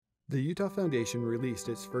The Utah Foundation released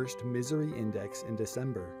its first Misery Index in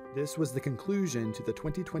December. This was the conclusion to the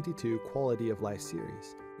 2022 Quality of Life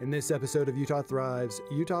series. In this episode of Utah Thrives,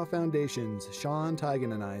 Utah Foundation's Sean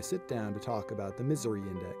Tigan and I sit down to talk about the Misery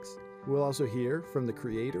Index. We'll also hear from the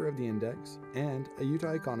creator of the index and a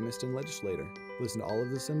Utah economist and legislator. Listen to all of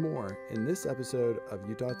this and more in this episode of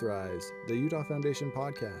Utah Thrives, the Utah Foundation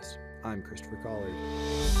podcast. I'm Christopher Collard.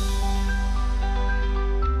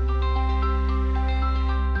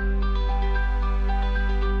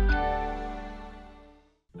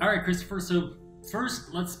 All right, Christopher, so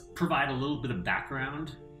first let's provide a little bit of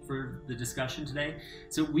background for the discussion today.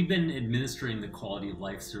 So we've been administering the Quality of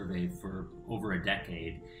Life Survey for over a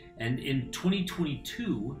decade, and in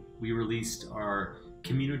 2022 we released our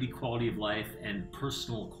Community Quality of Life and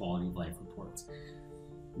Personal Quality of Life reports.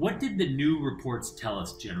 What did the new reports tell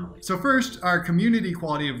us generally? So first, our Community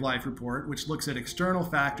Quality of Life report, which looks at external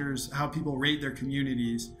factors, how people rate their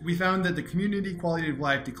communities. We found that the community quality of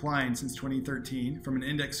life declined since 2013 from an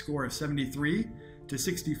index score of 73 to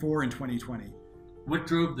 64 in 2020. What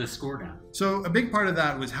drove the score down? So a big part of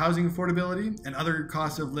that was housing affordability and other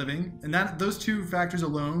costs of living, and those two factors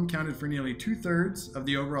alone counted for nearly 2/3 of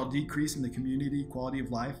the overall decrease in the community quality of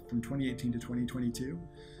life from 2018 to 2022.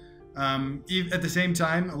 At the same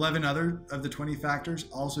time, 11 other of the 20 factors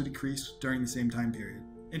also decreased during the same time period.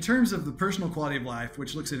 In terms of the personal quality of life,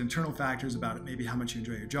 which looks at internal factors about it, maybe how much you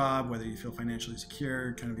enjoy your job, whether you feel financially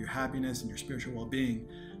secure, kind of your happiness and your spiritual well-being,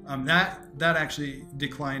 that actually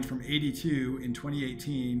declined from 82 in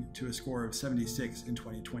 2018 to a score of 76 in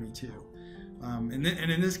 2022. And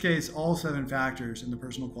in this case, all 7 factors in the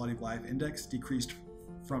personal quality of life index decreased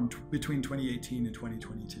from between 2018 and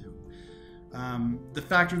 2022. The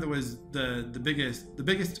factor that was the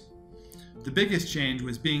biggest change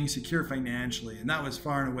was being secure financially, and that was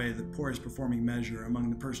far and away the poorest performing measure among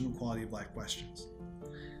the personal quality of life questions.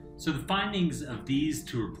 So the findings of these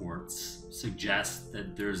two reports suggest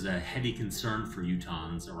that there's a heady concern for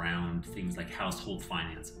Utahns around things like household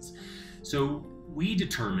finances. So we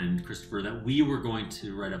determined, Christopher, that we were going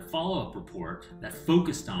to write a follow-up report that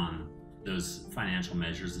focused on those financial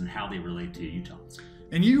measures and how they relate to Utahns.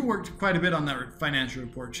 And you worked quite a bit on that financial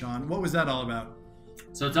report, Sean. What was that all about?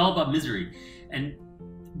 So it's all about misery. And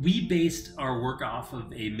we based our work off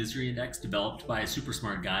of a misery index developed by a super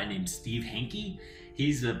smart guy named Steve Hanke.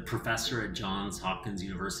 He's a professor at Johns Hopkins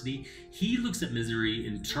University. He looks at misery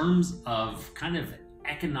in terms of kind of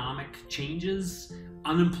economic changes,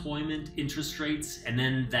 unemployment, interest rates, and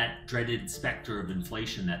then that dreaded specter of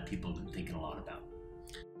inflation that people have been thinking a lot about.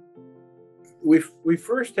 We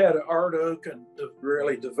first had Art Oken to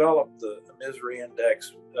really develop the misery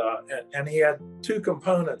index, and he had 2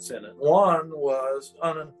 components in it. One was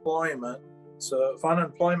unemployment. So if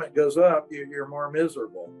unemployment goes up, you're more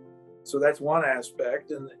miserable. So that's one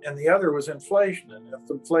aspect. And the other was inflation. And if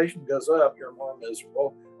inflation goes up, you're more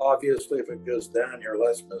miserable. Obviously, if it goes down, you're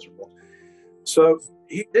less miserable. So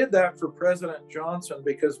he did that for President Johnson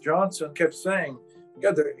because Johnson kept saying, you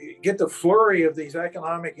got to get the flurry of these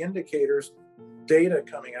economic indicators, data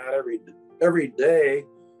coming out every day.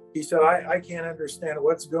 He said, I can't understand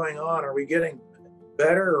what's going on. Are we getting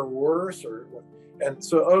better or worse? And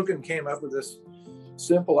so Oken came up with this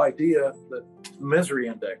simple idea, the misery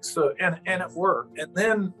index. So and it worked. And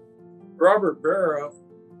then Robert Barra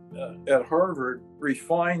at Harvard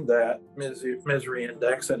refined that misery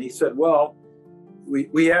index, and he said, well,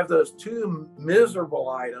 we have those 2 miserable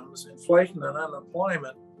items, inflation and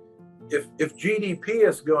unemployment. If GDP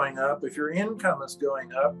is going up, if your income is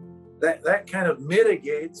going up, that kind of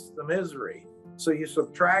mitigates the misery. So you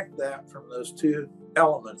subtract that from those 2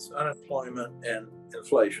 elements, unemployment and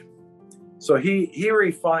inflation. So he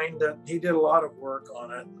refined it. He did a lot of work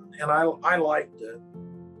on it, and I liked it.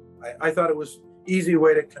 I thought it was an easy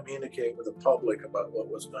way to communicate with the public about what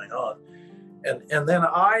was going on. And then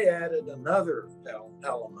I added another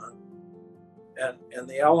element, and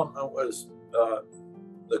the element was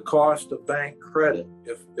the cost of bank credit.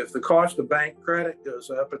 If the cost of bank credit goes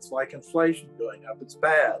up, it's like inflation going up. It's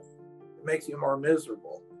bad. It makes you more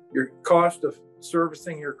miserable. Your cost of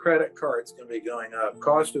servicing your credit card is going to be going up.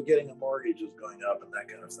 Cost of getting a mortgage is going up, and that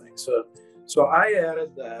kind of thing. So I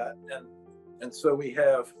added that, and so we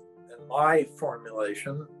have, in my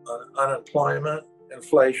formulation, unemployment,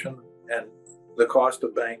 inflation, and the cost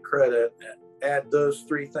of bank credit. Add those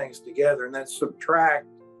 3 things together, and then subtract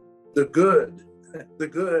the good. The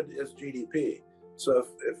good is GDP. So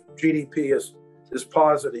if GDP is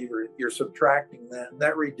positive, you're subtracting that, and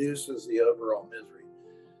that reduces the overall misery.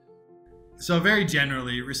 So very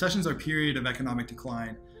generally, recessions are a period of economic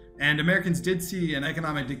decline. And Americans did see an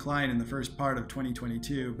economic decline in the first part of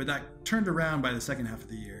 2022, but that turned around by the second half of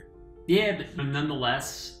the year. Yeah, but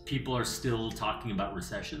nonetheless, people are still talking about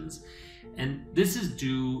recessions. And this is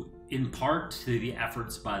due in part to the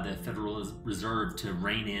efforts by the Federal Reserve to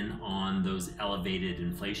rein in on those elevated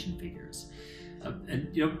inflation figures.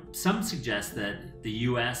 And some suggest that the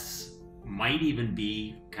U.S. might even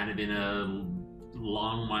be kind of in a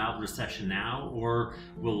long, mild recession now, or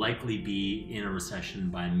will likely be in a recession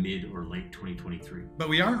by mid or late 2023. But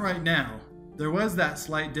we aren't right now. There was that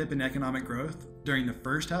slight dip in economic growth during the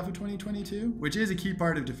first half of 2022, which is a key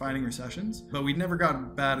part of defining recessions, but we'd never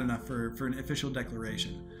gotten bad enough for an official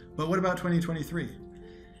declaration. But what about 2023?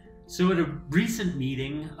 So at a recent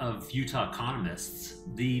meeting of Utah economists,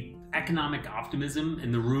 the economic optimism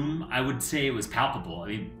in the room, I would say it was palpable. I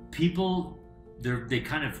mean, people, they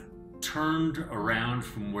kind of turned around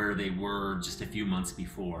from where they were just a few months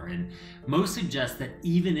before. And most suggest that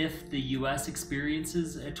even if the US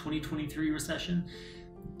experiences a 2023 recession,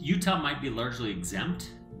 Utah might be largely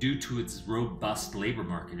exempt due to its robust labor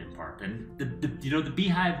market in part. And the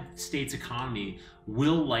Beehive State's economy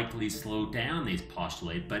will likely slow down, they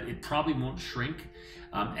postulate, but it probably won't shrink.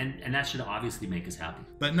 And that should obviously make us happy.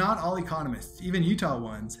 But not all economists, even Utah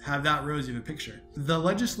ones, have that rosy of a picture. The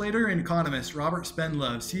legislator and economist Robert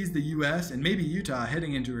Spendlove sees the US and maybe Utah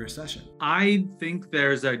heading into a recession. I think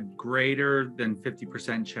there's a greater than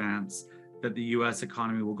 50% chance that the US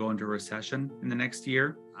economy will go into a recession in the next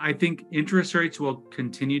year. I think interest rates will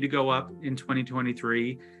continue to go up in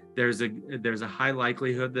 2023. There's a high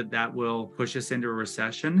likelihood that will push us into a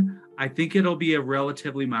recession. I think it'll be a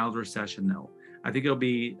relatively mild recession though. I think it'll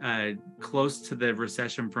be close to the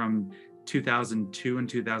recession from 2002 and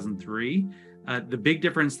 2003. The big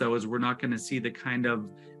difference though is we're not going to see the kind of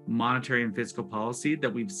monetary and fiscal policy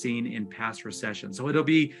that we've seen in past recessions. So it'll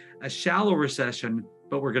be a shallow recession,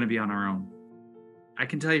 but we're going to be on our own. I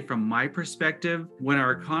can tell you from my perspective, when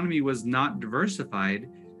our economy was not diversified,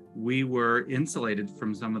 we were insulated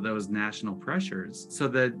from some of those national pressures. So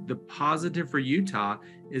the positive for Utah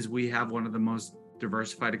is we have one of the most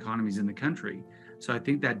diversified economies in the country. So I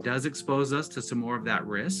think that does expose us to some more of that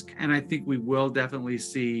risk. And I think we will definitely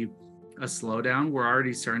see a slowdown. We're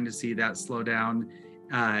already starting to see that slowdown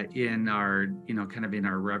in our, kind of in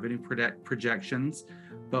our revenue projections,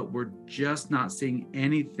 but we're just not seeing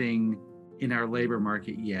anything in our labor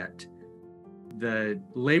market yet. The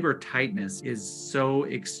labor tightness is so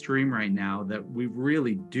extreme right now that we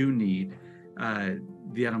really do need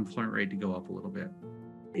the unemployment rate to go up a little bit.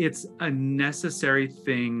 It's a necessary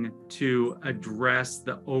thing to address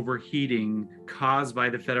the overheating caused by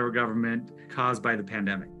the federal government, caused by the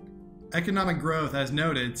pandemic. Economic growth, as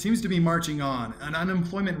noted, seems to be marching on, and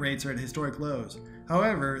unemployment rates are at historic lows.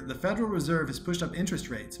 However, the Federal Reserve has pushed up interest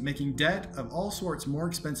rates, making debt of all sorts more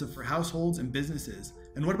expensive for households and businesses.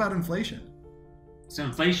 And what about inflation? So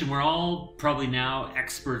inflation, we're all probably now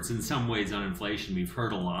experts in some ways on inflation. We've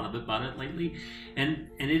heard a lot about it lately. And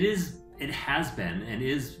it has been and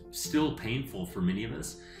is still painful for many of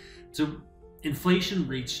us. So inflation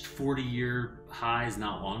reached 40-year highs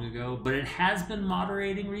not long ago, but it has been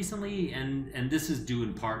moderating recently, and this is due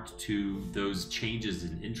in part to those changes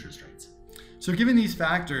in interest rates. So given these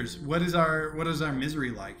factors, what is our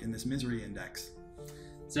misery like in this misery index?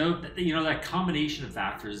 So, that combination of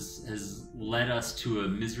factors has led us to a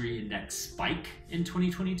misery index spike in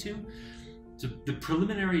 2022. So the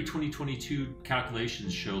preliminary 2022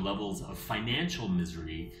 calculations show levels of financial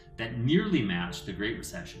misery that nearly match the Great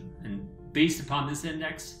Recession. And based upon this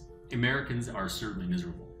index, Americans are certainly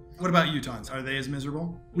miserable. What about Utahns? Are they as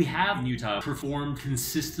miserable? We have in Utah performed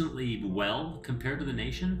consistently well compared to the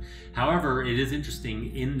nation. However, it is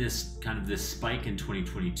interesting in this spike in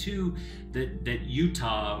 2022 that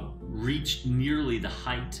Utah reached nearly the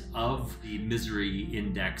height of the misery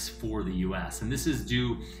index for the US. And this is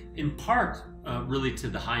due in part really to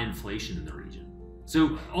the high inflation in the region.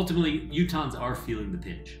 So ultimately, Utahns are feeling the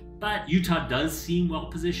pinch. But Utah does seem well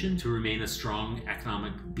positioned to remain a strong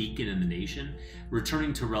economic beacon in the nation,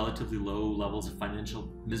 returning to relatively low levels of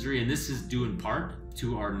financial misery. And this is due in part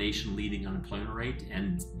to our nation-leading unemployment rate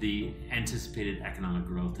and the anticipated economic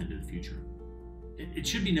growth into the future. It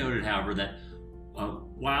should be noted, however, that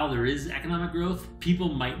while there is economic growth, people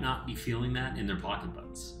might not be feeling that in their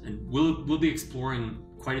pocketbooks. And we'll be exploring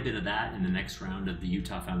quite a bit of that in the next round of the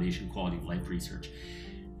Utah Foundation Quality of Life research.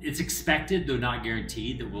 It's expected, though not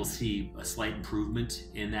guaranteed, that we'll see a slight improvement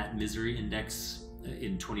in that misery index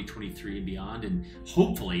in 2023 and beyond. And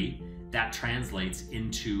hopefully that translates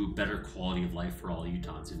into better quality of life for all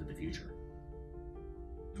Utahns into the future.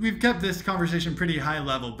 We've kept this conversation pretty high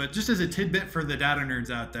level, but just as a tidbit for the data nerds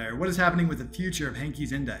out there, what is happening with the future of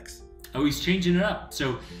Hankey's index? Oh, he's changing it up.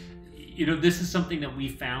 So This is something that we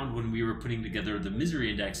found when we were putting together the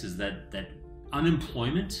misery index, is that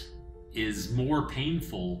unemployment is more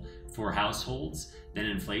painful for households than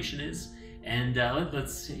inflation is. And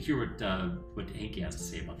let's hear what Hankey has to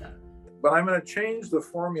say about that. But I'm going to change the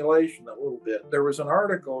formulation a little bit. There was an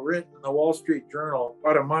article written in the Wall Street Journal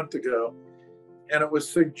about a month ago, and it was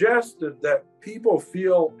suggested that people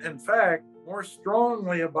feel, in fact, more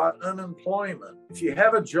strongly about unemployment. If you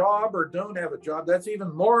have a job or don't have a job, that's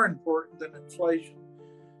even more important than inflation.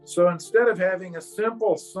 So instead of having a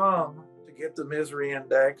simple sum to get the misery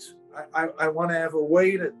index, I want to have a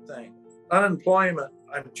weighted thing. Unemployment,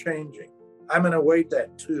 I'm changing. I'm going to weight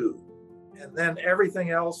that 2. And then everything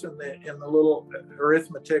else in the little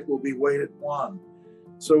arithmetic will be weighted 1.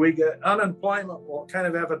 So we get unemployment will kind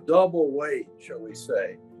of have a double weight, shall we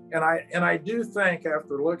say. And I do think,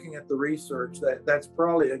 after looking at the research, that that's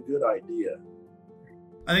probably a good idea.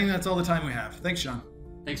 I think that's all the time we have. Thanks, Sean.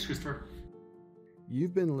 Thanks, Christopher.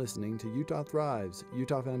 You've been listening to Utah Thrives,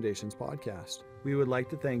 Utah Foundation's podcast. We would like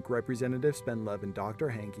to thank Representative Spendlove and Dr.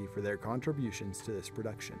 Hankey for their contributions to this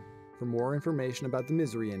production. For more information about the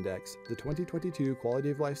Misery Index, the 2022 Quality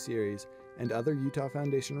of Life Series, and other Utah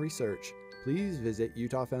Foundation research, please visit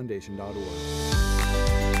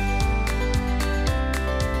utahfoundation.org.